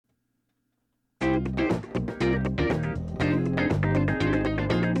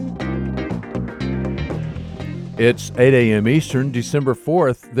It's 8 a.m. Eastern, December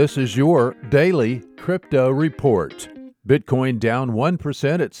 4th. This is your Daily Crypto Report. Bitcoin down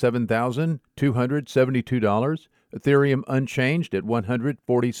 1% at $7,272. Ethereum unchanged at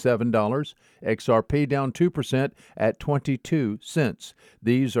 $147. XRP down 2% at 22 cents.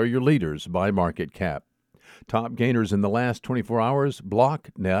 These are your leaders by market cap. Top gainers in the last 24 hours,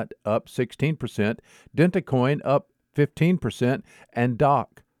 BlockNet up 16%, DentaCoin up 15%, and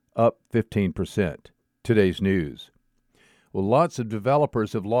DOC up 15%. Today's news. Well, lots of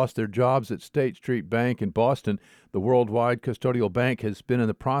developers have lost their jobs at State Street Bank in Boston. The worldwide custodial bank has been in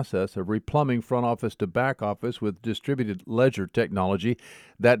the process of replumbing front office to back office with distributed ledger technology.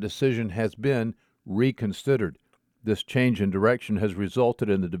 That decision has been reconsidered. This change in direction has resulted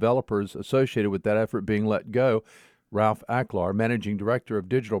in the developers associated with that effort being let go. Ralph Acklar, managing director of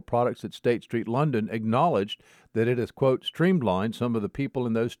digital products at State Street London, acknowledged that it has, quote, streamlined some of the people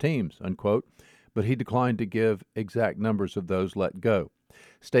in those teams, unquote, but he declined to give exact numbers of those let go.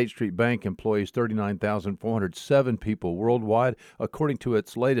 State Street Bank employs 39,407 people worldwide. According to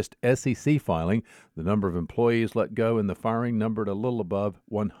its latest SEC filing, the number of employees let go in the firing numbered a little above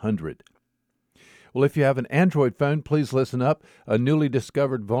 100. Well, if you have an Android phone, please listen up. A newly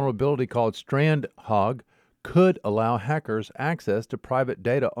discovered vulnerability called StrandHogg could allow hackers access to private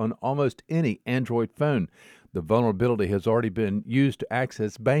data on almost any Android phone. The vulnerability has already been used to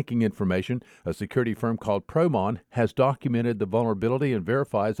access banking information. A security firm called Promon has documented the vulnerability and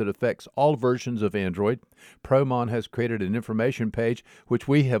verifies it affects all versions of Android. Promon has created an information page, which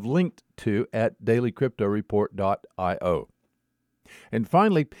we have linked to at dailycryptoreport.io. And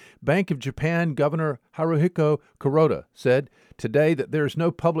finally, Bank of Japan Governor Haruhiko Kuroda said today that there is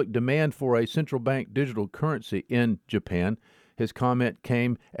no public demand for a central bank digital currency in Japan. His comment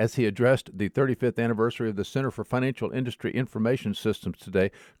came as he addressed the 35th anniversary of the Center for Financial Industry Information Systems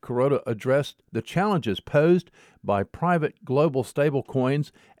today. Kuroda addressed the challenges posed by private global stablecoins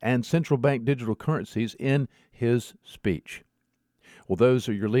and central bank digital currencies in his speech. Well, those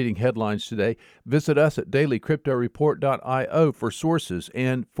are your leading headlines today. Visit us at dailycryptoreport.io for sources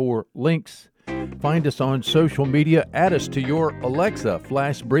and for links. Find us on social media, add us to your Alexa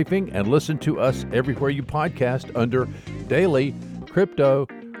flash briefing, and listen to us everywhere you podcast under Daily Crypto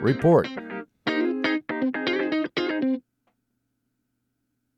Report.